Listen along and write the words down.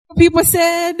people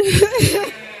said.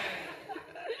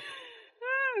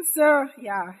 So,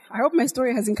 yeah, I hope my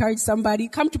story has encouraged somebody.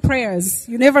 Come to prayers.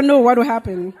 You never know what will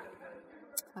happen.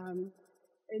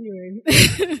 Anyway,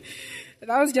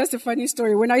 that was just a funny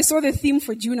story. When I saw the theme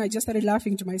for June, I just started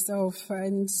laughing to myself.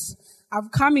 And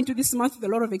I've come into this month with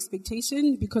a lot of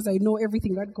expectation because I know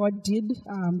everything that God did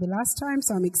the last time,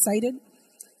 so I'm excited.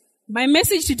 My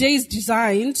message today is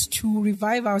designed to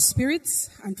revive our spirits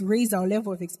and to raise our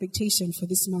level of expectation for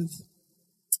this month.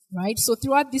 Right? So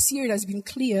throughout this year, it has been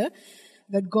clear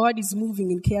that God is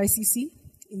moving in KICC,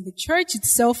 in the church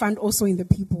itself, and also in the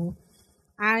people.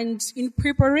 And in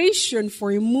preparation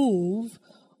for a move,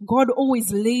 God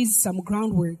always lays some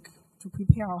groundwork to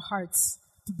prepare our hearts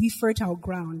to be fertile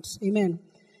ground. Amen.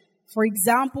 For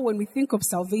example, when we think of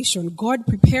salvation, God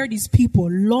prepared his people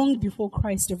long before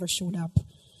Christ ever showed up.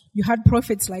 You had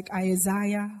prophets like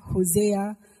Isaiah,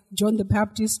 Hosea, John the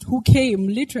Baptist, who came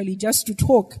literally just to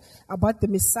talk about the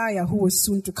Messiah who was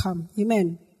soon to come.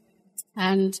 Amen.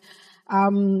 And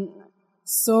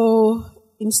so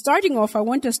in starting off, I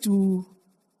want us to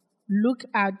look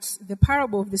at the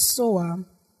parable of the sower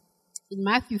in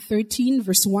Matthew 13,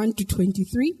 verse 1 to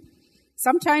 23.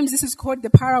 Sometimes this is called the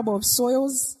parable of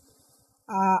soils.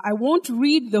 I won't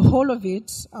read the whole of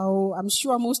it. I'm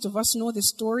sure most of us know the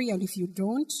story, and if you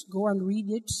don't, go and read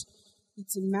it.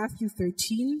 It's in Matthew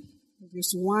 13,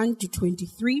 verse 1 to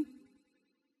 23.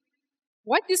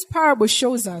 What this parable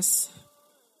shows us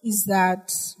is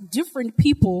that different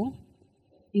people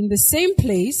in the same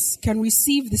place can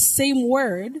receive the same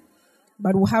word,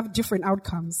 but will have different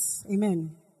outcomes.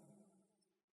 Amen.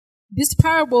 This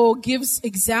parable gives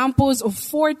examples of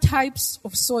 4 types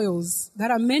of soils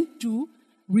that are meant to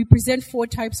represent 4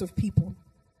 types of people.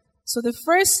 So the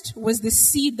first was the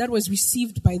seed that was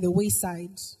received by the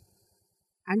wayside.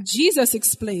 And Jesus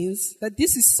explains that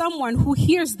this is someone who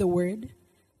hears the word,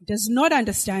 does not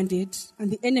understand it,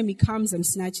 and the enemy comes and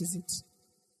snatches it.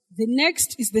 The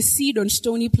next is the seed on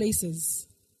stony places.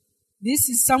 This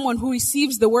is someone who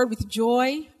receives the word with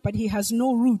joy, but he has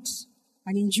no root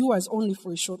and endures only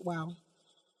for a short while.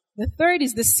 The third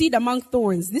is the seed among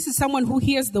thorns. This is someone who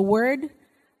hears the word,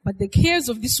 but the cares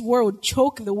of this world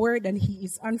choke the word and he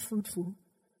is unfruitful.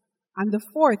 And the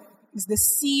fourth is the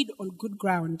seed on good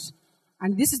ground.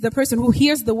 And this is the person who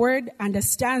hears the word,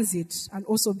 understands it, and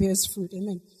also bears fruit.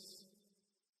 Amen.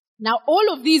 Now,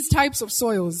 all of these types of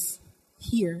soils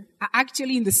here are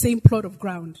actually in the same plot of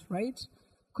ground, right?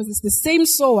 Because it's the same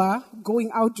sower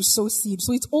going out to sow seed.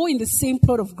 So it's all in the same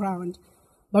plot of ground.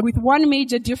 But with one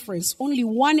major difference, only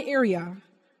one area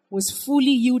was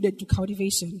fully yielded to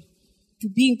cultivation, to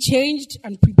being changed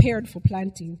and prepared for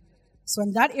planting. So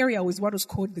in that area was what was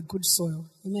called the good soil.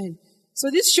 Amen. So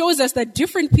this shows us that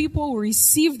different people will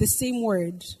receive the same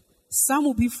word. Some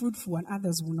will be fruitful and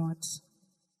others will not.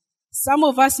 Some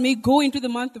of us may go into the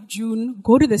month of June,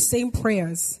 go to the same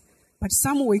prayers, but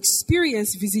some will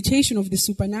experience visitation of the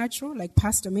supernatural, like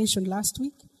Pastor mentioned last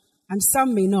week, and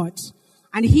some may not.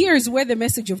 And here is where the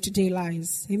message of today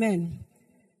lies. Amen.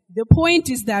 The point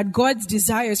is that God's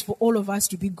desire is for all of us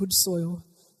to be good soil.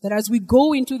 That as we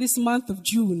go into this month of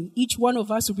June, each one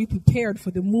of us will be prepared for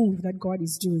the move that God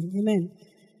is doing. Amen.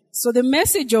 So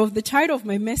the title of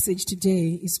my message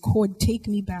today is called Take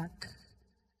Me Back.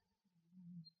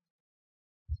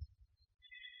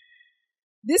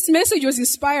 This message was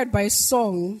inspired by a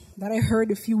song that I heard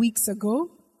a few weeks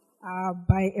ago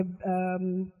by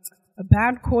a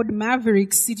band called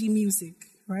Maverick City Music,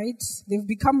 right? They've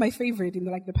become my favorite in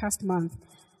the past month.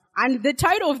 And the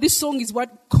title of this song is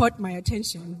what caught my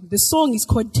attention. The song is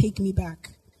called Take Me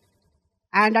Back.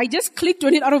 And I just clicked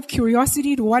on it out of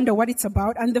curiosity to wonder what it's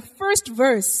about. And the first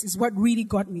verse is what really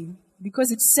got me.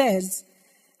 Because it says,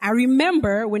 I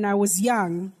remember when I was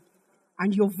young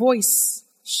and your voice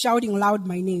shouting loud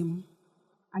my name.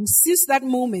 And since that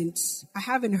moment, I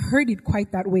haven't heard it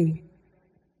quite that way.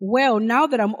 Well, now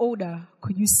that I'm older,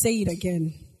 could you say it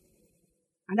again?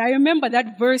 And I remember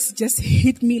that verse just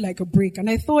hit me like a brick. And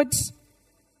I thought,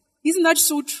 isn't that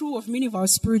so true of many of our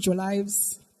spiritual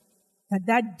lives?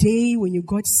 That day when you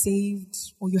got saved,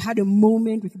 or you had a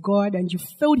moment with God and you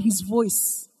felt his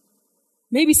voice.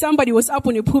 Maybe somebody was up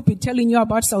on a pulpit telling you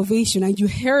about salvation and you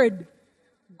heard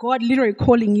God literally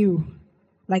calling you,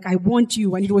 like, I want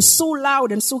you. And it was so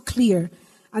loud and so clear.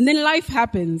 And then life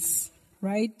happens,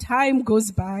 right? Time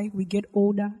goes by, we get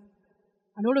older.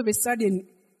 And all of a sudden,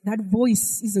 that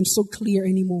voice isn't so clear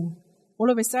anymore.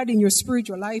 All of a sudden, your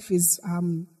spiritual life is,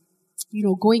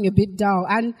 going a bit down.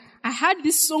 And I had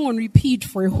this song on repeat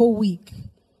for a whole week.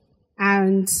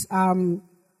 And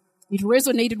it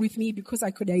resonated with me because I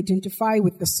could identify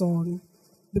with the song.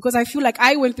 Because I feel like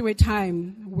I went through a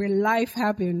time where life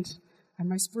happened and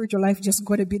my spiritual life just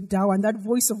got a bit down and that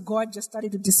voice of God just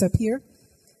started to disappear.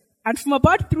 And from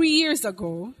about 3 years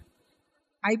ago,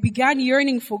 I began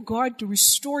yearning for God to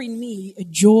restore in me a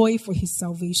joy for his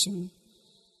salvation.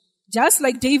 Just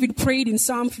like David prayed in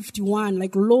Psalm 51,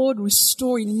 like, Lord,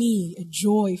 restore in me a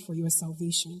joy for your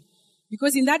salvation.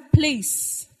 Because in that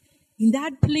place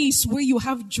where you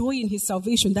have joy in his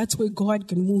salvation, that's where God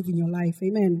can move in your life.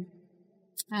 Amen.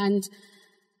 And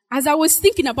as I was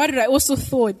thinking about it, I also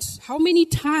thought, how many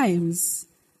times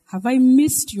have I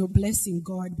missed your blessing,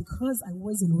 God, because I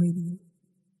wasn't ready?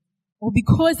 Or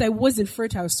because I wasn't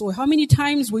fertile soil? How many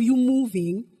times were you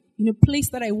moving in a place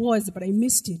that I was, but I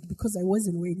missed it because I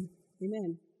wasn't ready?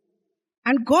 Amen.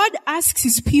 And God asks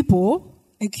his people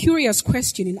a curious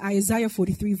question in Isaiah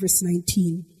 43 verse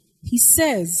 19. He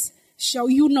says, shall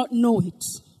you not know it?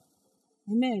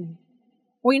 Amen.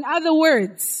 Or in other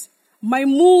words, my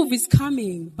move is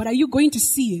coming, but are you going to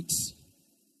see it?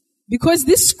 Because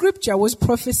this scripture was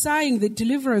prophesying the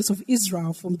deliverance of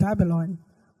Israel from Babylon.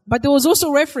 But there was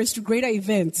also reference to greater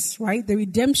events, right? The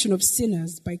redemption of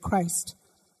sinners by Christ.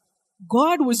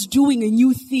 God was doing a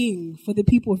new thing for the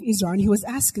people of Israel, and he was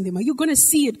asking them, are you going to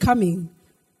see it coming?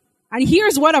 And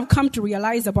here's what I've come to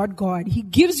realize about God. He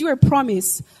gives you a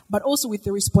promise, but also with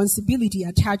the responsibility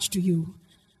attached to you.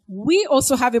 We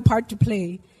also have a part to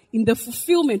play in the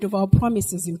fulfillment of our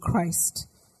promises in Christ.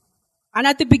 And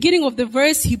at the beginning of the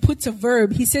verse, he puts a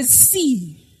verb. He says,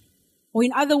 see, or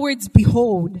in other words,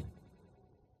 behold.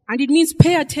 And it means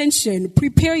pay attention,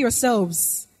 prepare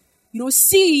yourselves.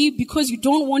 See, because you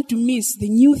don't want to miss the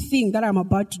new thing that I'm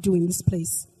about to do in this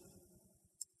place.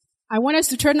 I want us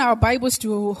to turn our Bibles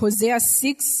to Hosea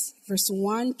 6, verse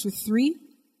 1 to 3.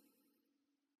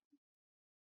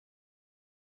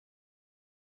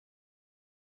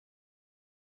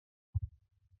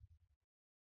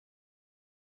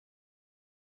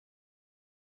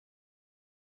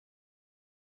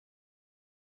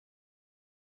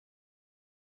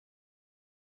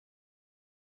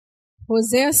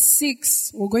 Hosea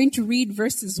 6, we're going to read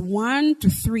verses 1 to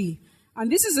 3. And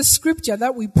this is a scripture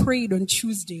that we prayed on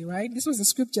Tuesday, right? This was a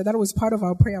scripture that was part of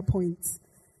our prayer points.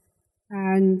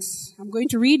 And I'm going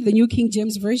to read the New King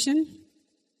James Version.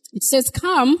 It says,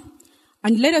 come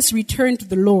and let us return to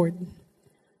the Lord.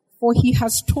 For he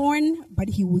has torn, but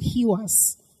he will heal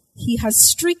us. He has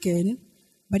stricken,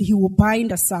 but he will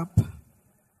bind us up.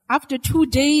 After 2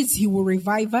 days, he will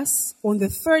revive us. On the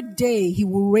third day, he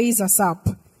will raise us up,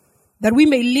 that we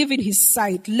may live in his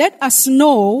sight. Let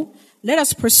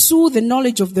us pursue the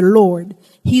knowledge of the Lord.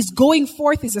 His going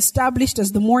forth is established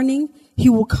as the morning. He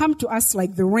will come to us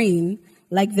like the rain,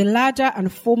 like the latter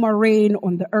and former rain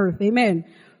on the earth. Amen.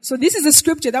 So this is a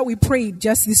scripture that we prayed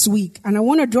just this week. And I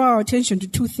want to draw our attention to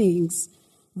two things.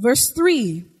 Verse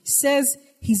 3 says,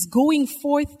 his going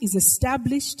forth is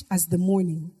established as the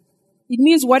morning. It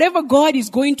means whatever God is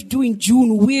going to do in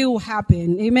June will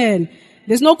happen. Amen.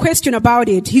 There's no question about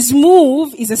it. His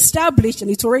move is established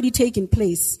and it's already taken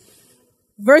place.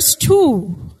 Verse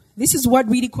 2, this is what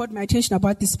really caught my attention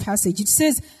about this passage. It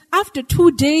says, after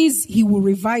 2 days, he will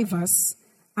revive us.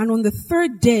 And on the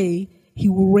third day, he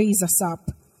will raise us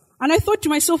up. And I thought to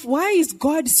myself, why is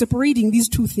God separating these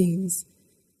two things?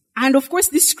 And of course,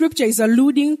 this scripture is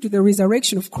alluding to the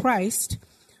resurrection of Christ.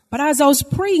 But as I was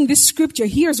praying this scripture,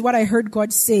 here's what I heard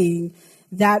God saying.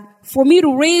 That for me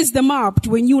to raise them up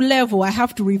to a new level, I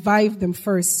have to revive them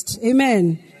first.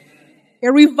 Amen.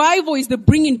 A revival is the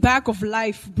bringing back of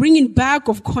life, bringing back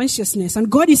of consciousness.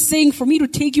 And God is saying, for me to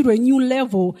take you to a new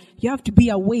level, you have to be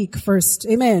awake first.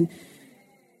 Amen.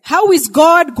 How is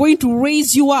God going to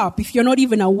raise you up if you're not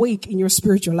even awake in your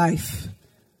spiritual life?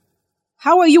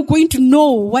 How are you going to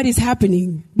know what is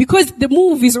happening? Because the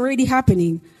move is already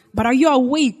happening. But are you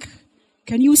awake?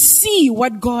 Can you see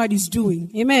what God is doing?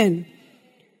 Amen.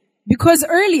 Because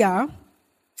earlier,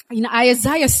 in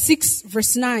Isaiah 6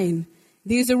 verse 9,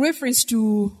 there is a reference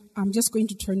to, I'm just going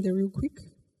to turn there real quick,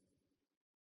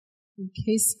 in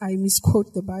case I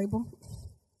misquote the Bible.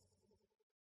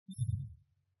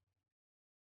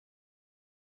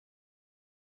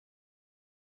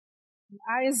 In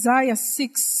Isaiah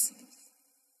 6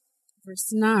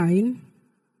 verse 9,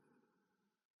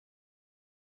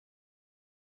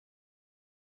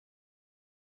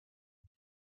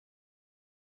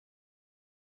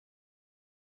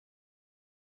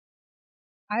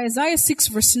 Isaiah 6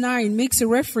 verse 9 makes a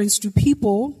reference to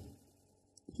people,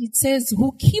 it says,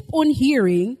 who keep on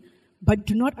hearing, but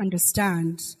do not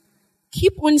understand.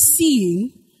 Keep on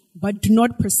seeing, but do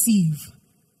not perceive.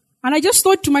 And I just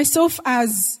thought to myself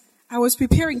as I was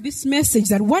preparing this message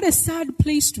that what a sad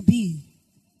place to be.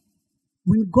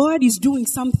 when God is doing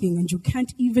something and you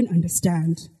can't even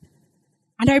understand.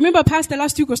 And I remember Pastor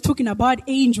last week was talking about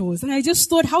angels, and I just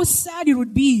thought how sad it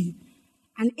would be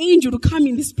an angel to come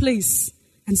in this place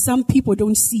and some people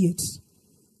don't see it.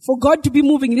 For God to be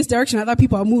moving in this direction, other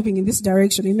people are moving in this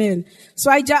direction. Amen.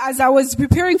 So as I was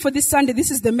preparing for this Sunday, this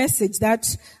is the message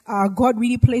that God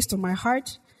really placed on my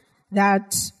heart.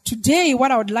 That today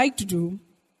what I would like to do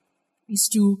is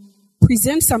to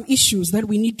present some issues that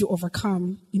we need to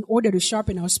overcome in order to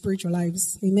sharpen our spiritual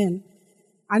lives. Amen.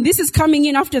 And this is coming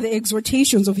in after the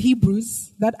exhortations of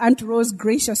Hebrews that Aunt Rose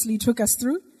graciously took us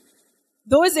through.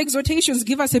 Those exhortations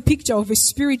give us a picture of a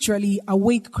spiritually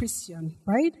awake Christian,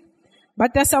 right?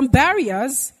 But there are some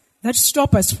barriers that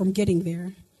stop us from getting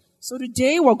there. So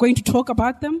today we're going to talk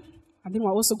about them, and then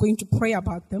we're also going to pray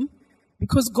about them,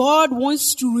 because God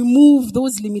wants to remove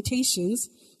those limitations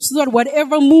so that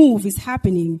whatever move is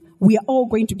happening, we are all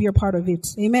going to be a part of it.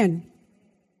 Amen.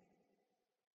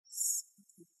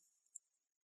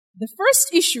 The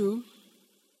first issue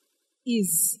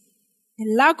is a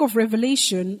lack of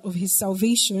revelation of his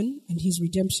salvation and his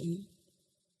redemption.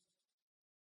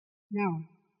 Now,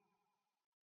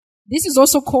 this is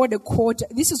also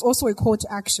a call to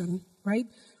action, right?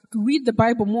 To read the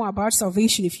Bible more about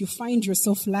salvation if you find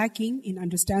yourself lacking in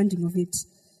understanding of it.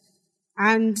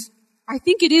 And I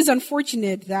think it is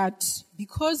unfortunate that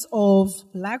because of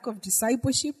lack of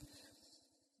discipleship,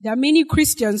 there are many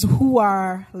Christians who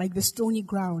are like the stony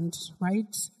ground,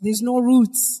 right? There's no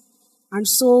roots. And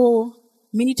so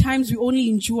many times we only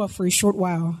endure for a short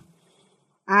while.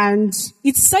 And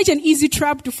it's such an easy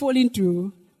trap to fall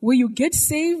into, where you get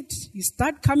saved, you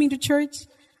start coming to church,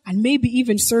 and maybe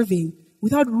even serving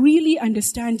without really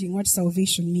understanding what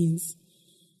salvation means.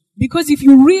 Because if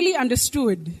you really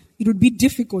understood, it would be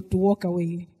difficult to walk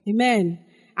away. Amen.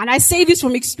 And I say this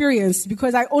from experience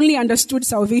because I only understood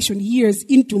salvation years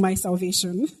into my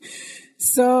salvation.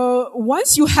 So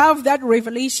once you have that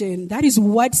revelation, that is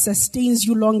what sustains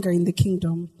you longer in the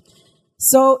kingdom.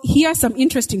 So here are some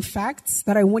interesting facts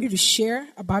that I wanted to share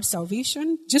about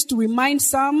salvation, just to remind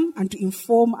some and to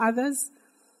inform others.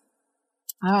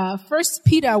 1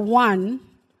 Peter 1,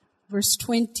 verse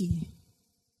 20.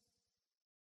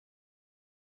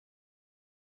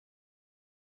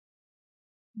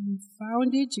 You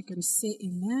found it, you can say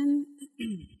amen.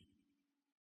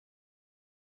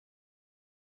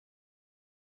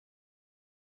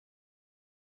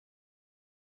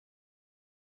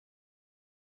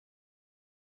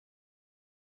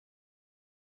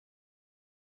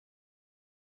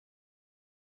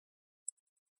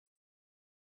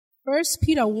 First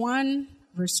Peter 1,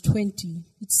 verse 20.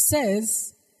 It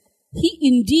says, He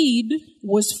indeed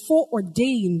was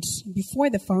foreordained before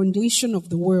the foundation of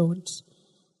the world,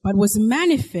 but was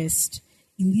manifest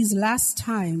in these last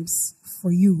times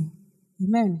for you.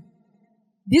 Amen.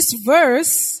 This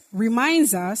verse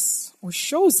reminds us or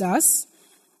shows us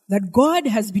that God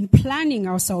has been planning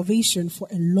our salvation for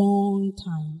a long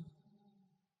time.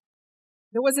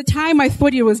 There was a time I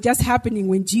thought it was just happening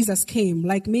when Jesus came.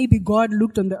 Like maybe God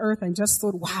looked on the earth and just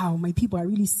thought, wow, my people are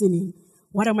really sinning.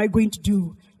 What am I going to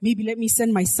do? Maybe let me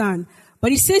send my son.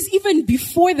 But it says even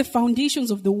before the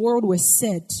foundations of the world were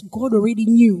set, God already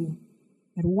knew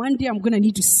that one day I'm going to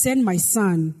need to send my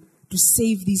son to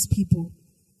save these people.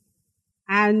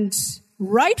 And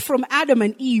right from Adam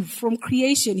and Eve, from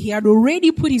creation, he had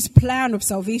already put his plan of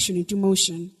salvation into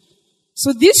motion.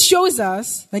 So this shows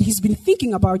us that he's been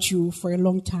thinking about you for a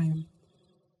long time.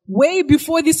 Way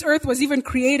before this earth was even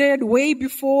created, way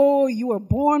before you were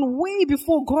born, way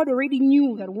before God already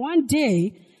knew that one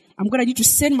day I'm going to need to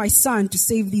send my son to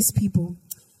save these people.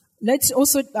 Let's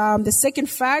also, the second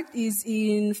fact is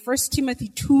in 1 Timothy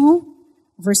 2,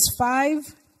 verse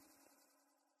 5.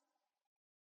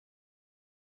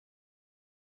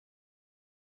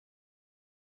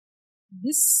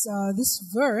 This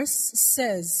verse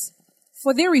says,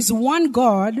 For there is one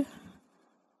God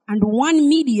and one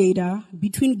mediator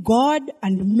between God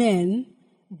and men,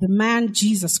 the man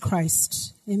Jesus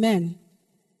Christ. Amen.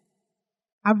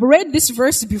 I've read this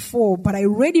verse before, but I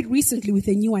read it recently with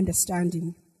a new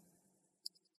understanding.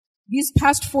 These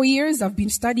past 4 years, I've been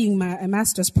studying a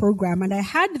master's program, and I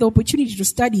had the opportunity to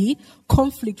study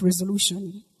conflict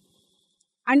resolution.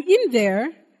 And in there,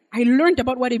 I learned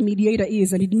about what a mediator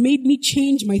is, and it made me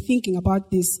change my thinking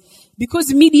about this.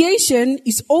 Because mediation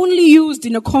is only used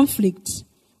in a conflict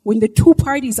when the two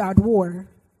parties are at war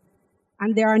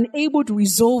and they are unable to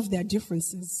resolve their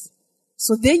differences.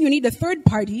 So then you need a third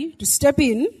party to step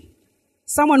in,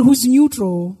 someone who's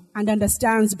neutral and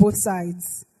understands both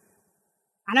sides.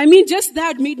 And I mean, just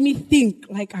that made me think,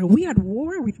 like, are we at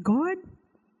war with God?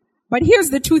 But here's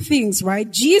the two things, right?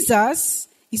 Jesus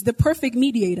is the perfect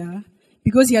mediator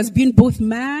because he has been both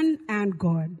man and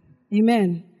God.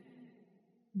 Amen.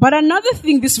 But another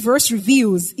thing this verse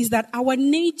reveals is that our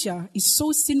nature is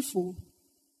so sinful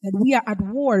that we are at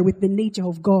war with the nature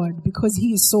of God because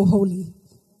he is so holy.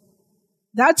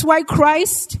 That's why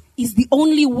Christ is the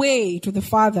only way to the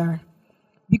Father,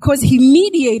 because he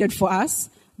mediated for us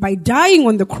by dying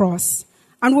on the cross.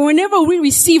 And whenever we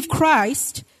receive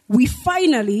Christ, we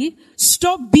finally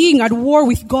stop being at war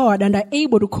with God and are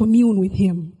able to commune with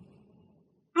him.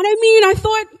 And I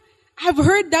thought, I've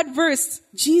heard that verse,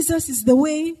 Jesus is the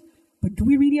way, but do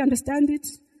we really understand it?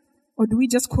 Or do we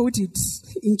just quote it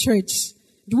in church?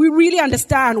 Do we really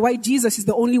understand why Jesus is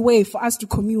the only way for us to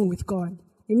commune with God?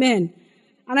 Amen.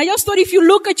 And I just thought if you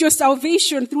look at your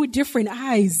salvation through different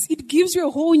eyes, it gives you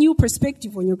a whole new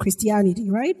perspective on your Christianity,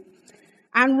 right?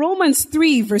 And Romans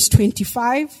 3 verse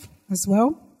 25 as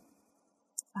well.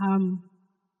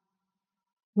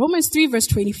 Romans 3 verse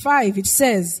 25, it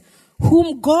says,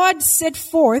 whom God set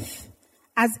forth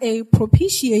as a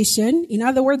propitiation, in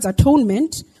other words,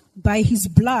 atonement, by his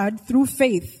blood through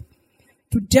faith,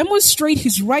 to demonstrate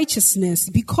his righteousness,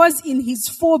 because in his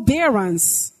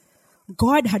forbearance,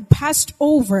 God had passed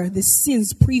over the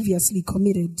sins previously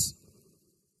committed.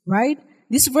 Right?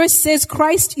 This verse says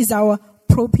Christ is our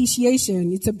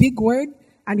propitiation. It's a big word,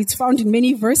 and it's found in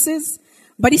many verses,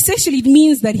 but essentially it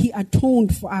means that he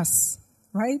atoned for us.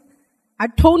 Right?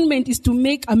 Atonement is to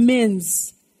make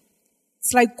amends.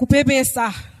 It's like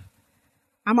kupepesa.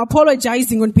 I'm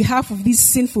apologizing on behalf of these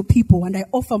sinful people and I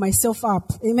offer myself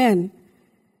up. Amen.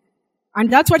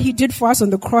 And that's what he did for us on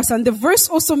the cross. And the verse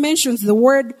also mentions the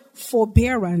word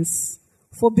forbearance.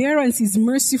 Forbearance is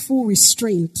merciful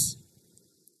restraint.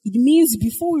 It means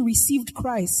before we received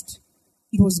Christ,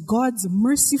 it was God's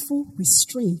merciful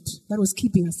restraint that was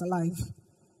keeping us alive.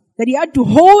 That he had to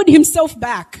hold himself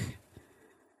back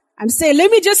and say, let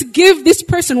me just give this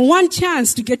person one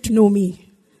chance to get to know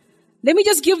me. Let me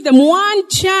just give them one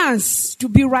chance to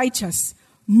be righteous.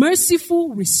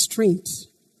 Merciful restraint.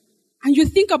 And you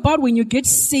think about when you get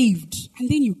saved and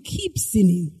then you keep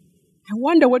sinning. I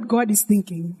wonder what God is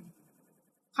thinking.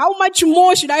 How much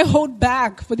more should I hold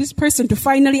back for this person to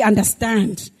finally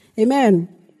understand? Amen.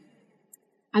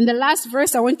 And the last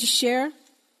verse I want to share,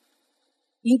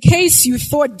 in case you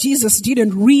thought Jesus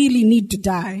didn't really need to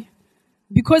die,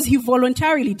 because he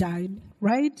voluntarily died,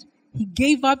 right? He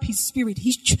gave up his spirit.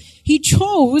 He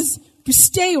chose to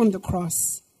stay on the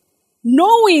cross.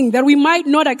 Knowing that we might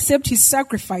not accept his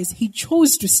sacrifice, he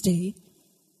chose to stay.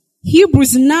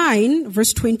 Hebrews 9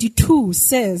 verse 22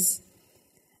 says,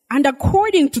 and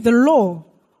according to the law,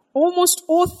 almost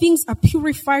all things are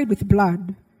purified with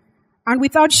blood. And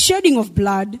without shedding of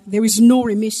blood, there is no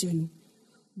remission.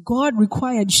 God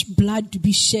required blood to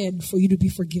be shed for you to be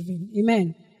forgiven.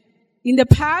 Amen. In the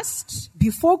past,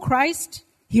 before Christ,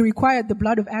 he required the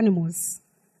blood of animals.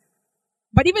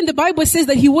 But even the Bible says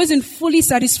that he wasn't fully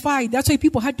satisfied. That's why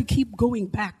people had to keep going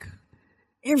back.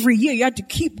 Every year you had to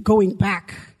keep going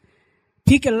back.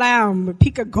 Pick a lamb,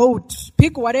 pick a goat,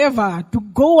 pick whatever to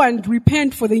go and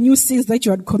repent for the new sins that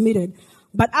you had committed.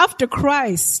 But after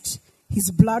Christ, his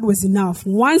blood was enough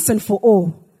once and for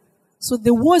all. So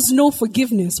there was no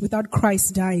forgiveness without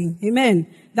Christ dying.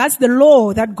 Amen. That's the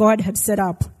law that God had set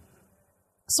up.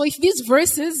 So if these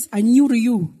verses are new to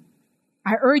you,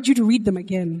 I urge you to read them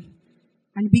again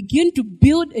and begin to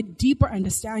build a deeper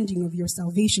understanding of your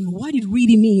salvation, what it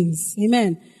really means.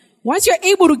 Amen. Once you're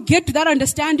able to get to that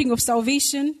understanding of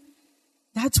salvation,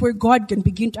 that's where God can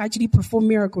begin to actually perform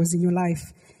miracles in your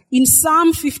life. In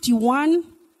Psalm 51,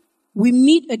 we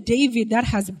meet a David that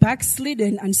has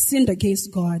backslidden and sinned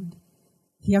against God.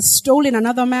 He has stolen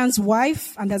another man's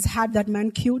wife and has had that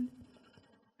man killed.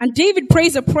 And David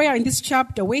prays a prayer in this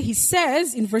chapter where he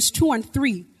says in verse 2 and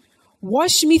 3,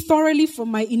 wash me thoroughly from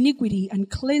my iniquity and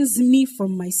cleanse me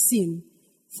from my sin.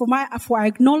 For I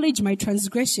acknowledge my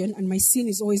transgression and my sin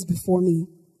is always before me.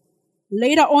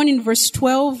 Later on in verse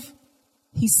 12,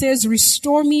 he says,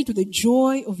 restore me to the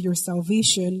joy of your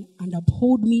salvation and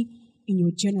uphold me in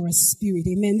your generous spirit.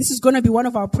 Amen. This is going to be one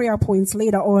of our prayer points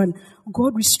later on.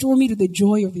 God, restore me to the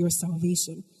joy of your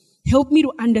salvation. Help me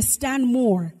to understand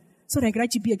more so that I can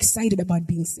actually be excited about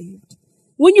being saved.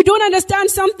 When you don't understand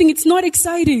something, it's not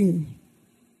exciting.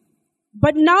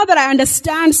 But now that I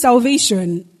understand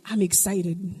salvation, I'm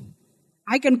excited.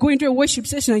 I can go into a worship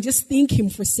session and just thank him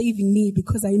for saving me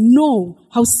because I know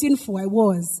how sinful I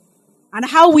was and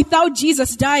how without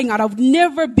Jesus dying, I'd have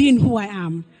never been who I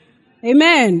am.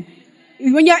 Amen.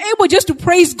 When you're able just to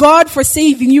praise God for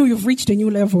saving you, you've reached a new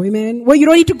level. Amen. Well, you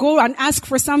don't need to go and ask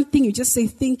for something. You just say,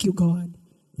 thank you, God,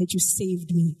 that you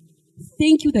saved me.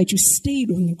 Thank you that you stayed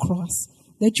on the cross.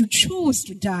 that you chose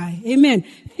to die. Amen.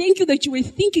 Thank you that you were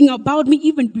thinking about me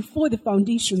even before the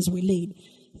foundations were laid.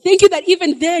 Thank you that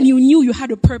even then you knew you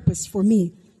had a purpose for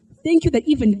me. Thank you that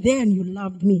even then you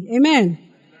loved me. Amen.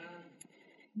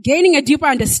 Gaining a deeper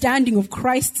understanding of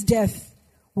Christ's death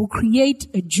will create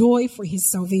a joy for his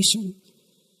salvation.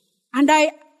 And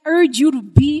I urge you to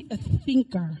be a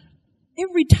thinker.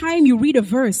 Every time you read a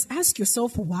verse, ask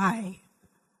yourself why.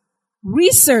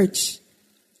 Research.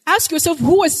 Ask yourself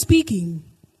who was speaking.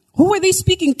 Who were they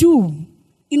speaking to?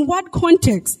 In what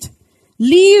context?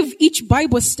 Leave each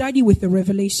Bible study with a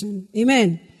revelation.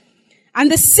 Amen.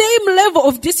 And the same level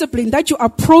of discipline that you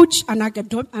approach an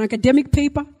academic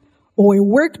paper or a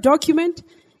work document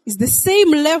is the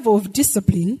same level of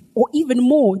discipline, or even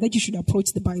more, that you should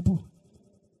approach the Bible.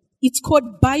 It's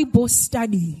called Bible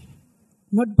study,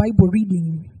 not Bible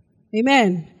reading.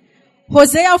 Amen.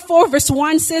 Hosea 4 verse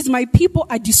 1 says, my people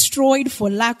are destroyed for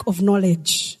lack of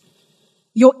knowledge.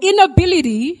 Your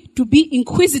inability to be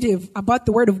inquisitive about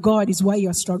the word of God is why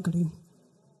you're struggling.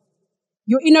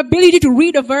 Your inability to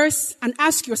read a verse and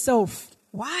ask yourself,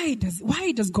 why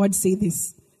does God say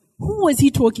this? Who was he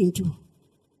talking to?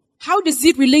 How does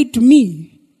it relate to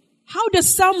me? How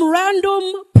does some random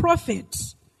prophet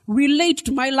relate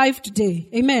to my life today?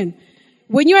 Amen.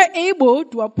 When you are able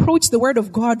to approach the word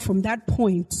of God from that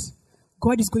point,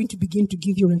 God is going to begin to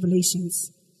give you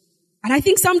revelations. And I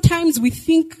think sometimes we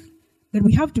think that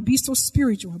we have to be so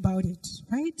spiritual about it,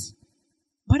 right?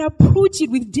 But approach it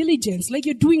with diligence, like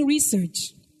you're doing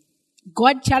research.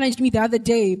 God challenged me the other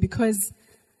day because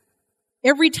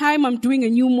every time I'm doing a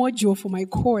new module for my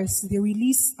course, they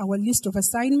release our list of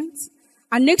assignments.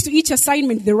 And next to each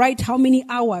assignment, they write how many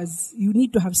hours you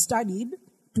need to have studied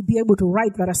to be able to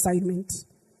write that assignment.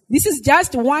 This is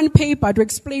just one paper to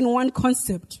explain one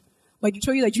concept, but to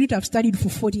tell you that you need to have studied for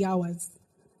 40 hours.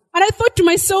 And I thought to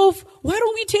myself, why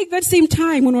don't we take that same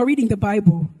time when we're reading the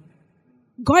Bible?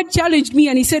 God challenged me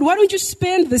and he said, why don't you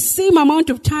spend the same amount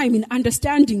of time in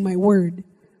understanding my word?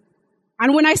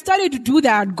 And when I started to do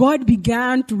that, God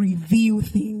began to reveal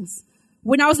things.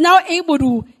 When I was now able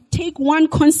to take one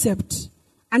concept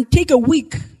and take a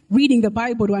week reading the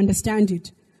Bible to understand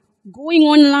it, going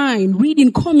online,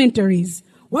 reading commentaries,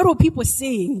 what are people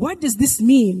saying? What does this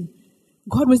mean?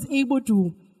 God was able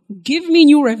to give me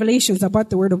new revelations about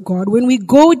the word of God. When we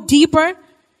go deeper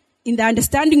in the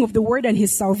understanding of the word and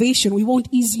his salvation, we won't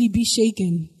easily be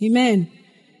shaken. Amen.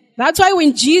 That's why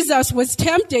when Jesus was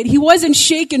tempted, he wasn't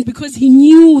shaken because he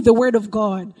knew the word of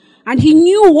God and he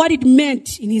knew what it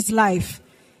meant in his life.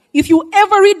 If you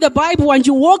ever read the Bible and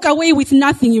you walk away with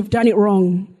nothing, you've done it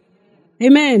wrong.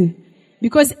 Amen.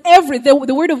 Because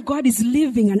the word of God is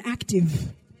living and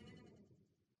active.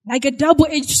 Like a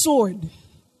double-edged sword.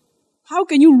 How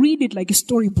can you read it like a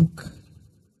storybook?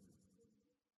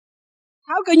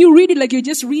 How can you read it like you're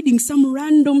just reading some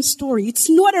random story? It's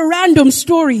not a random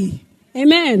story.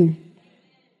 Amen.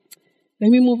 Let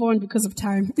me move on because of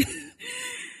time.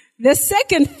 The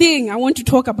second thing I want to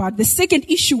talk about, the second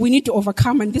issue we need to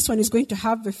overcome, and this one is going to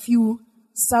have a few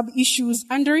sub-issues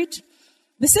under it.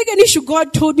 The second issue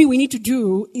God told me we need to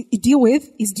deal with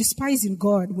is despising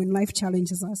God when life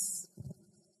challenges us.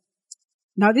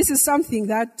 Now, this is something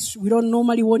that we don't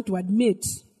normally want to admit,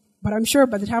 but I'm sure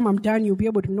by the time I'm done, you'll be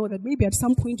able to know that maybe at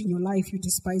some point in your life you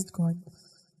despised God.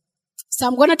 So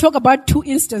I'm going to talk about two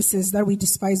instances that we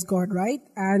despise God, right?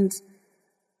 And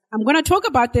I'm going to talk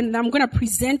about them and I'm going to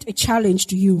present a challenge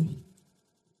to you.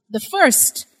 The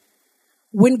first,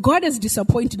 when God has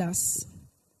disappointed us,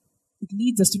 it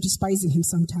leads us to despising him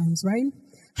sometimes, right?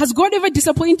 Has God ever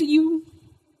disappointed you?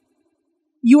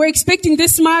 You were expecting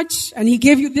this much and he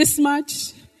gave you this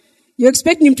much. You're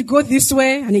expecting him to go this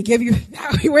way and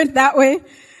he went that way.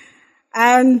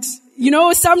 And,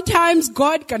 sometimes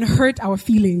God can hurt our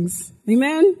feelings.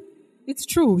 Amen? It's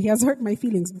true. He has hurt my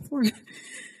feelings before.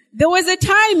 There was a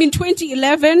time in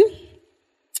 2011,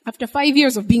 after 5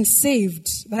 years of being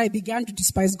saved, that I began to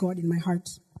despise God in my heart.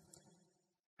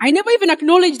 I never even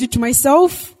acknowledged it to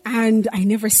myself and I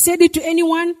never said it to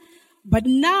anyone. But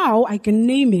now I can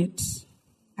name it.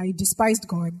 I despised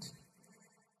God.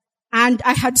 And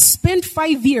I had spent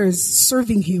 5 years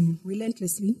serving him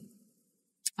relentlessly.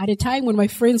 At a time when my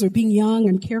friends were being young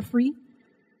and carefree,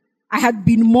 I had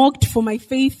been mocked for my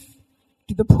faith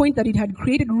to the point that it had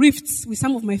created rifts with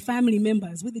some of my family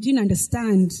members where they didn't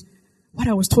understand what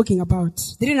I was talking about.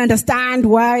 They didn't understand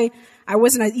why I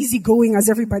wasn't as easygoing as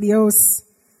everybody else.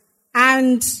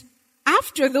 And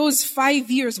after those 5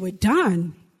 years were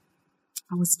done,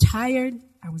 I was tired,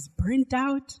 I was burnt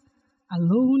out,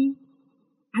 alone,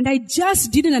 and I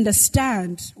just didn't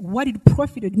understand what it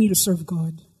profited me to serve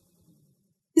God.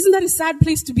 Isn't that a sad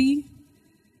place to be?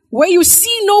 where you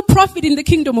see no profit in the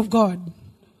kingdom of God.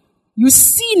 You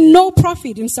see no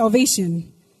profit in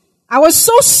salvation. I was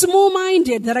so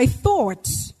small-minded that I thought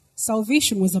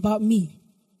salvation was about me.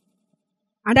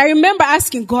 And I remember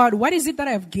asking God, what is it that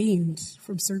I have gained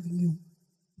from serving you?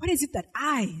 What is it that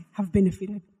I have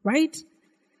benefited, right?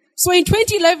 So in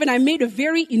 2011, I made a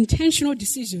very intentional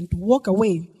decision to walk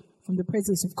away from the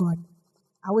presence of God.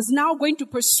 I was now going to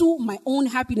pursue my own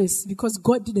happiness because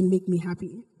God didn't make me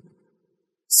happy.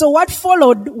 So what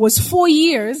followed was 4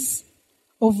 years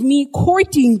of me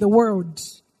courting the world,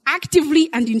 actively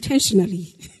and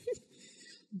intentionally.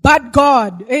 But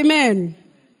God, amen.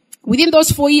 Within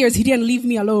those 4 years, He didn't leave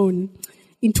me alone.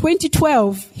 In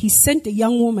 2012, He sent a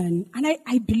young woman, and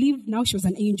I believe now she was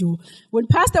an angel. When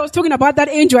Pastor was talking about that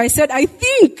angel, I said, I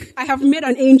think I have met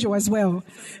an angel as well.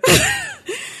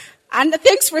 And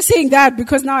thanks for saying that,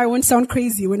 because now I won't sound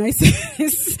crazy when I say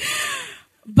this.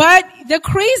 But the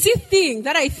crazy thing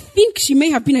that I think she may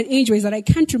have been an angel is that I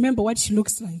can't remember what she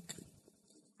looks like.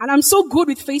 And I'm so good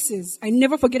with faces. I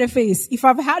never forget a face. If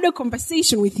I've had a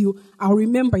conversation with you, I'll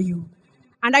remember you.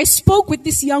 And I spoke with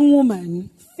this young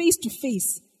woman face to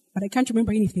face, but I can't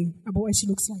remember anything about what she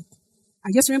looks like.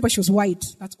 I just remember she was white.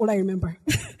 That's all I remember.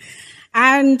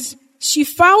 And she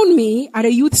found me at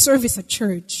a youth service at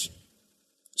church.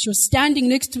 She was standing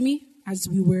next to me as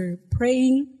we were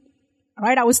praying. All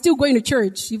right, I was still going to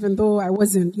church, even though I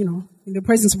wasn't, in the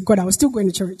presence of God. I was still going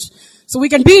to church. So we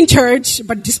can be in church,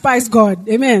 but despise God.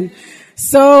 Amen.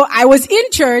 So I was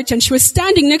in church, and she was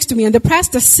standing next to me, and the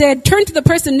pastor said, turn to the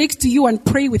person next to you and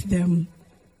pray with them.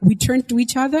 We turned to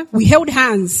each other. We held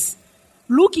hands,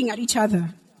 looking at each other.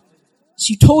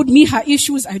 She told me her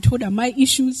issues. I told her my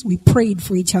issues. We prayed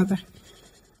for each other.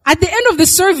 At the end of the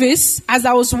service, as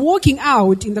I was walking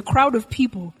out in the crowd of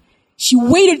people, she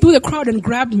waded through the crowd and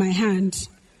grabbed my hand.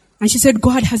 And she said,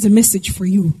 God has a message for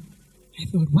you. I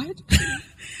thought, what?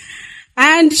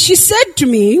 And she said to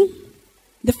me,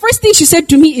 the first thing she said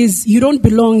to me is, you don't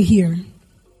belong here.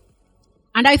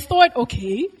 And I thought,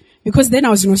 okay, because then I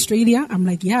was in Australia. I'm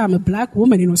like, yeah, I'm a black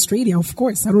woman in Australia. Of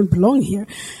course, I don't belong here.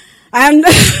 And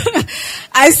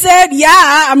I said,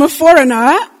 yeah, I'm a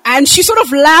foreigner. And she sort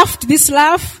of laughed this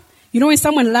laugh. You know when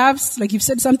someone laughs, like you've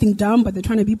said something dumb, but they're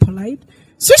trying to be polite?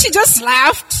 So she just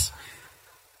laughed.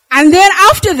 And then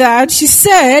after that, she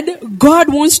said,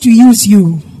 God wants to use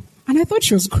you. And I thought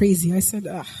she was crazy. I said,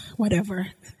 whatever.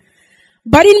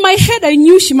 But in my head, I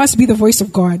knew she must be the voice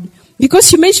of God. Because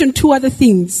she mentioned two other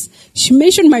things. She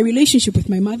mentioned my relationship with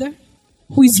my mother,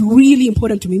 who is really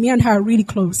important to me. Me and her are really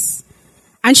close.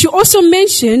 And she also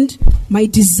mentioned my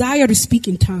desire to speak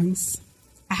in tongues.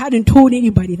 I hadn't told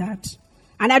anybody that.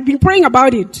 And I'd been praying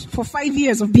about it for 5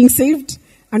 years of being saved,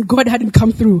 and God hadn't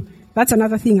come through. That's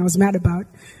another thing I was mad about.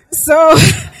 So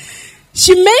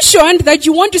she mentioned that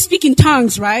you want to speak in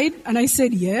tongues, right? And I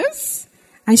said, yes.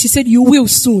 And she said, you will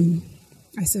soon.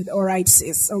 I said, all right,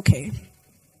 sis, okay.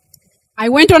 I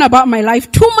went on about my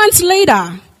life. 2 months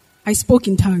later, I spoke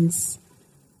in tongues.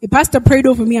 A pastor prayed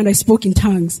over me and I spoke in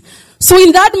tongues. So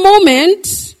in that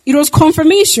moment, it was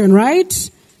confirmation, right?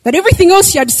 That everything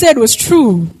else she had said was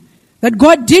true. That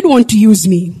God did want to use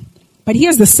me. But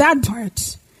here's the sad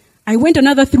part. I went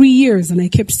another 3 years and I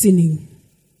kept sinning.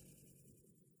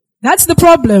 That's the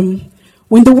problem.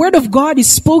 When the word of God is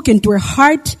spoken to a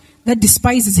heart that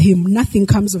despises Him, nothing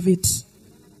comes of it.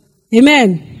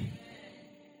 Amen.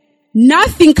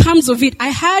 Nothing comes of it. I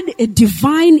had a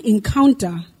divine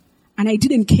encounter and I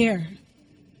didn't care.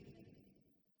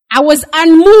 I was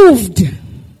unmoved.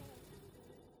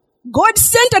 God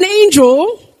sent an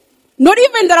angel, not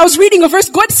even that I was reading a verse,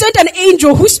 God sent an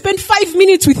angel who spent 5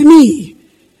 minutes with me,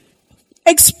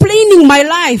 explaining my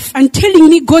life and telling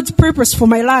me God's purpose for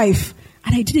my life.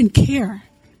 And I didn't care.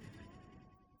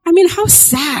 I mean, how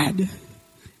sad.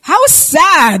 How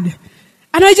sad.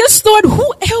 And I just thought,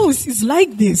 who else is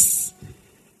like this?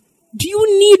 Do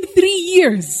you need 3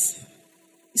 years?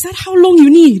 Is that how long you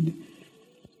need?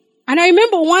 And I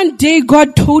remember one day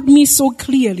God told me so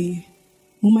clearly,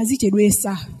 you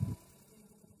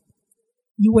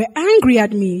were angry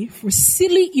at me for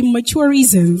silly, immature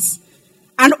reasons.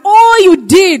 And all you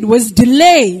did was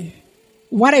delay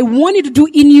what I wanted to do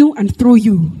in you and through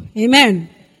you. Amen.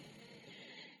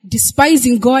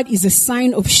 Despising God is a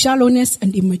sign of shallowness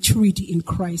and immaturity in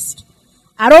Christ.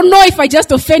 I don't know if I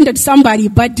just offended somebody,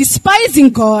 but despising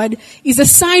God is a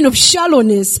sign of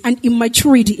shallowness and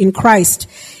immaturity in Christ.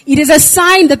 It is a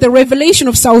sign that the revelation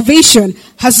of salvation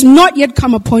has not yet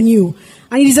come upon you.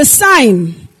 And it is a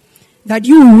sign that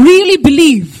you really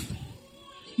believe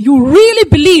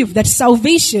that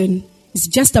salvation is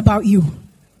just about you.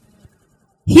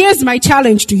 Here's my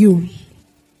challenge to you.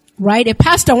 Right? A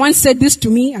pastor once said this to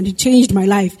me and it changed my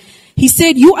life. He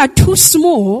said, you are too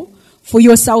small for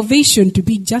your salvation to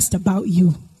be just about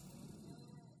you.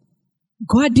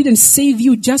 God didn't save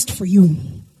you just for you.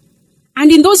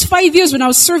 And in those 5 years when I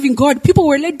was serving God, people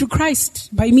were led to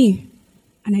Christ by me.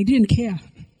 And I didn't care.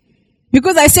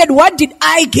 Because I said, what did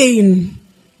I gain?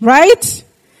 Right?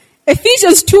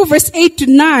 Ephesians 2 verse 8 to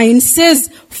 9 says,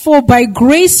 for by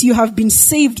grace you have been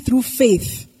saved through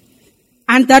faith.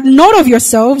 And that not of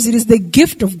yourselves, it is the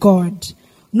gift of God,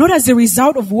 not as a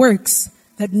result of works,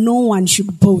 that no one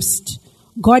should boast.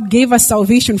 God gave us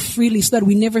salvation freely so that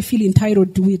we never feel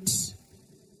entitled to it.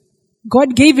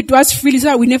 God gave it to us freely so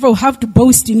that we never have to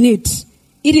boast in it.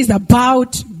 It is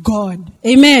about God.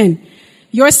 Amen.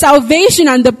 Your salvation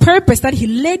and the purpose that He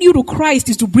led you to Christ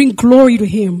is to bring glory to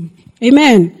Him.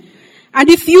 Amen. And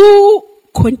if you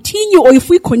continue, or if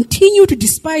we continue to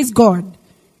despise God,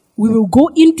 we will go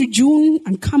into June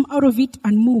and come out of it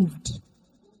unmoved.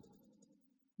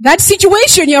 That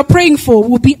situation you're praying for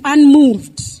will be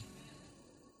unmoved.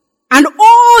 And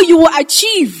all you will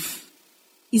achieve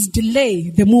is delay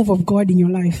the move of God in your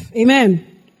life. Amen.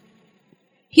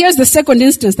 Here's the second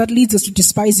instance that leads us to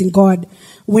despising God.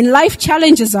 When life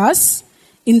challenges us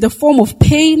in the form of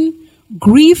pain,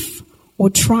 grief,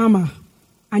 or trauma,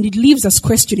 and it leaves us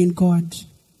questioning God.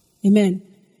 Amen.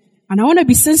 And I want to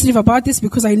be sensitive about this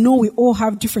because I know we all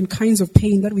have different kinds of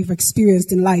pain that we've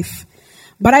experienced in life.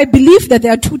 But I believe that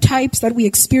there are two types that we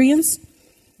experience.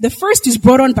 The first is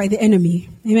brought on by the enemy.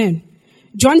 Amen.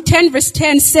 John 10 verse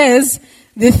 10 says,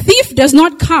 the thief does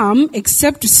not come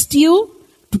except to steal,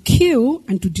 to kill,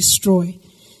 and to destroy.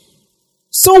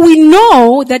 So we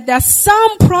know that there are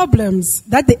some problems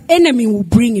that the enemy will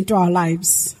bring into our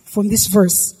lives from this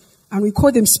verse. And we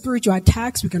call them spiritual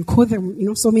attacks. We can call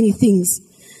them, so many things.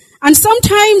 And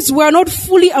sometimes we are not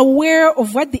fully aware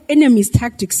of what the enemy's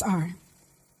tactics are.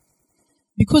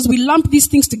 Because we lump these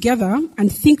things together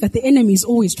and think that the enemy is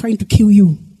always trying to kill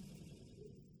you.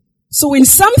 So when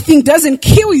something doesn't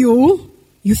kill you,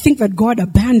 you think that God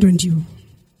abandoned you.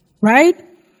 Right?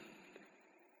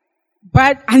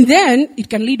 And then it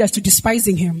can lead us to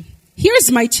despising Him.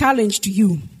 Here's my challenge to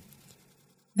you.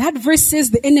 That verse says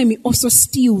the enemy also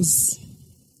steals.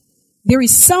 There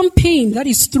is some pain that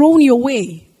is thrown your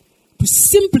way to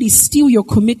simply steal your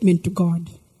commitment to God.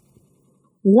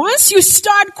 Once you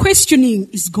start questioning,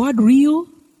 is God real?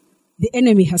 The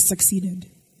enemy has succeeded.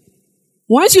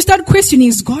 Once you start questioning,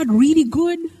 is God really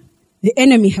good? The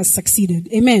enemy has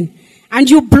succeeded. Amen. And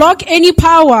you block any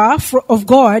power of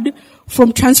God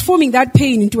from transforming that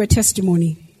pain into a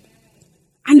testimony.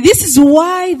 And this is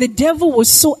why the devil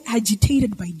was so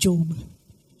agitated by Job.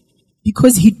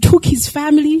 Because he took his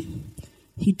family,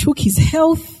 he took his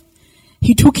health,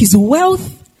 he took his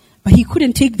wealth, but he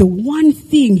couldn't take the one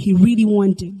thing he really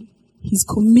wanted, his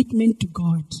commitment to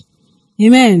God.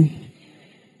 Amen.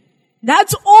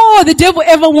 That's all the devil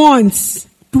ever wants,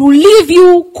 to leave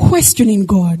you questioning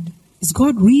God. Is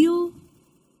God real?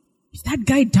 If that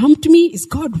guy dumped me, is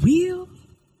God real?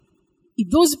 If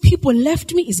those people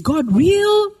left me, is God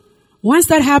real? Once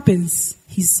that happens,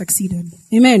 he's succeeded.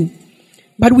 Amen.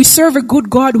 But we serve a good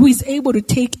God who is able to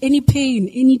take any pain,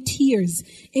 any tears,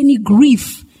 any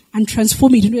grief, and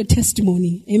transform it into a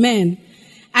testimony. Amen.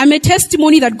 I'm a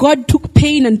testimony that God took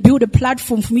pain and built a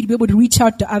platform for me to be able to reach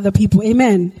out to other people.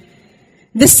 Amen.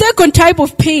 The second type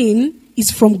of pain is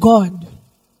from God.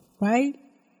 Right?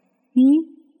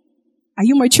 Are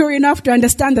you mature enough to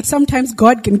understand that sometimes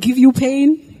God can give you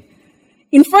pain?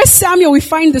 In 1 Samuel, we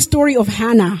find the story of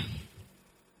Hannah.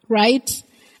 Right?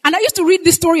 And I used to read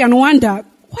this story and wonder,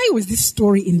 why was this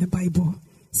story in the Bible?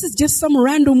 This is just some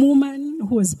random woman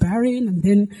who was barren and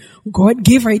then God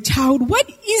gave her a child. What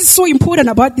is so important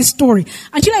about this story?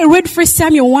 Until I read 1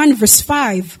 Samuel 1 verse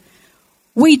 5,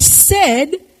 where it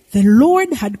said, the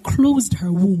Lord had closed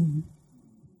her womb.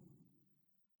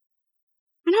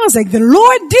 And I was like, the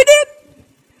Lord did it?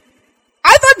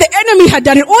 I thought the enemy had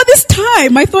done it all this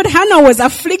time. I thought Hannah was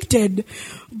afflicted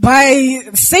by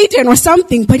Satan or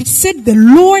something, but it said the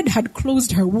Lord had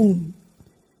closed her womb.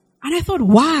 And I thought,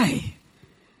 why?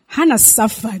 Hannah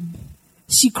suffered.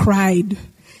 She cried.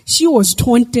 She was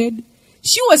taunted.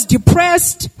 She was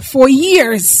depressed for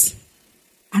years.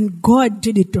 And God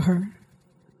did it to her.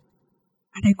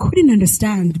 And I couldn't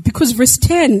understand, because verse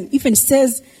 10 even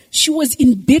says she was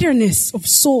in bitterness of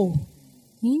soul.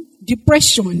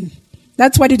 Depression.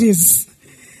 That's what it is.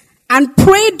 And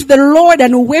prayed to the Lord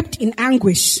and wept in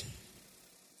anguish.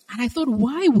 And I thought,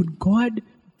 why would God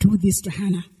do this to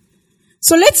Hannah?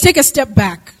 So let's take a step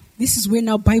back. This is where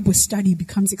now Bible study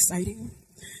becomes exciting.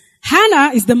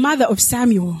 Hannah is the mother of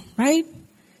Samuel, right?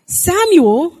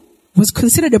 Samuel was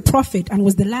considered a prophet and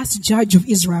was the last judge of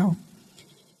Israel.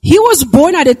 He was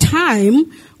born at a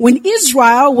time when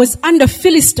Israel was under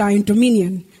Philistine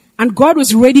dominion and God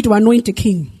was ready to anoint a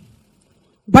king.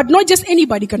 But not just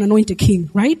anybody can anoint a king,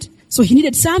 right? So he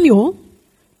needed Samuel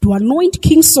to anoint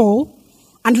King Saul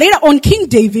and later on King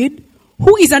David,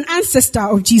 who is an ancestor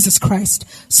of Jesus Christ.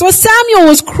 So Samuel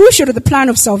was crucial to the plan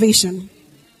of salvation.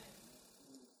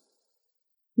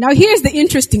 Now here's the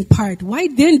interesting part. Why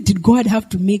then did God have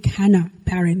to make Hannah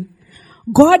barren?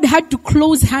 God had to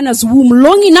close Hannah's womb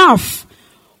long enough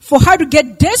for her to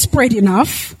get desperate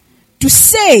enough to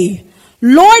say,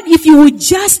 Lord, if you would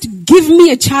just give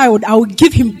me a child, I will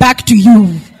give him back to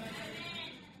you.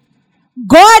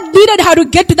 God needed her to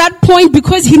get to that point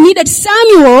because he needed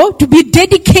Samuel to be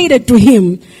dedicated to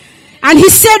him. And he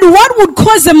said, what would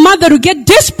cause a mother to get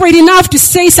desperate enough to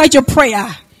say such a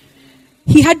prayer?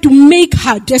 He had to make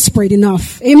her desperate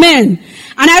enough. Amen.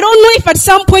 And I don't know if at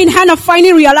some point Hannah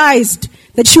finally realized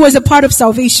that she was a part of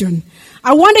salvation.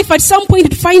 I wonder if at some point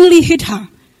it finally hit her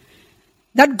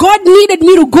that God needed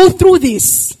me to go through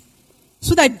this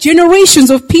so that generations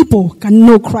of people can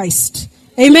know Christ.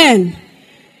 Amen.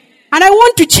 And I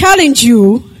want to challenge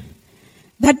you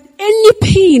that any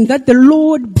pain that the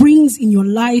Lord brings in your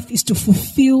life is to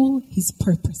fulfill his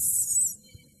purpose.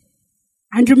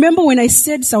 And remember when I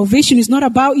said salvation is not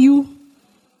about you,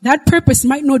 that purpose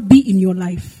might not be in your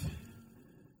life.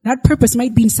 That purpose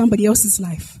might be in somebody else's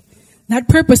life. That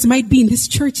purpose might be in this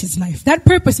church's life. That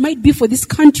purpose might be for this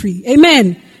country.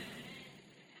 Amen.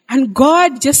 And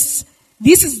God just,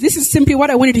 this is simply what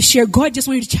I wanted to share. God just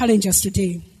wanted to challenge us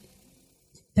today.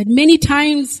 That many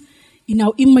times in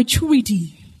our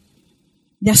immaturity,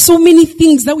 there are so many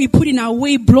things that we put in our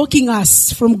way blocking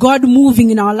us from God moving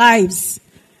in our lives.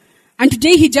 And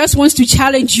today he just wants to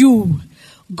challenge you.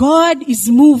 God is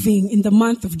moving in the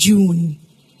month of June.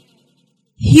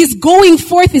 His going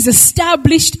forth is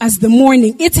established as the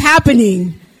morning. It's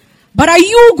happening. But are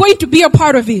you going to be a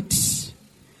part of it?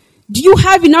 Do you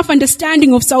have enough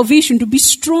understanding of salvation to be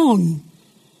strong?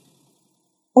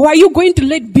 Or are you going to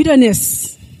let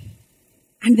bitterness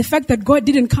and the fact that God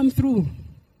didn't come through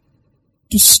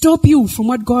to stop you from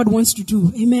what God wants to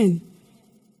do? Amen.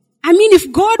 I mean,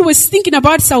 if God was thinking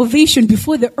about salvation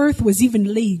before the earth was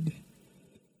even laid,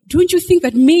 don't you think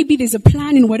that maybe there's a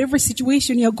plan in whatever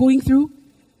situation you're going through?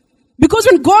 Because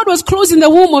when God was closing the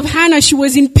womb of Hannah, she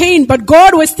was in pain, but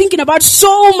God was thinking about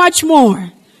so much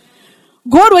more.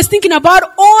 God was thinking about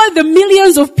all the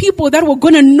millions of people that were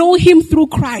going to know him through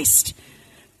Christ.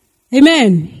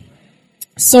 Amen.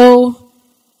 So,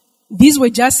 these were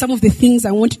just some of the things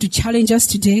I wanted to challenge us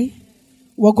today.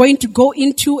 We're going to go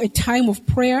into a time of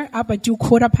prayer up until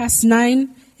 9:15.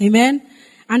 Amen.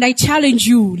 And I challenge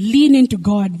you, lean into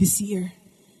God this year.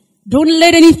 Don't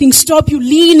let anything stop you.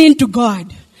 Lean into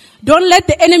God. Don't let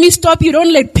the enemy stop you.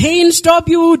 Don't let pain stop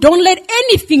you. Don't let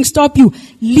anything stop you.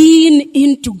 Lean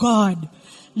into God.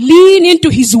 Lean into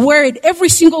his word. Every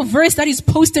single verse that is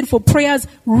posted for prayers,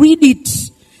 read it.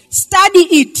 Study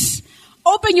it.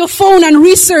 Open your phone and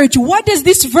research. What does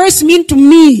this verse mean to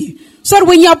me? So that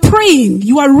when you're praying,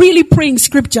 you are really praying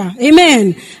scripture.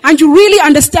 Amen. And you really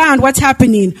understand what's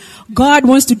happening. God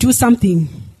wants to do something.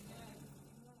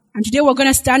 And today we're going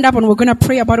to stand up and we're going to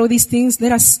pray about all these things.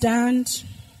 Let us stand.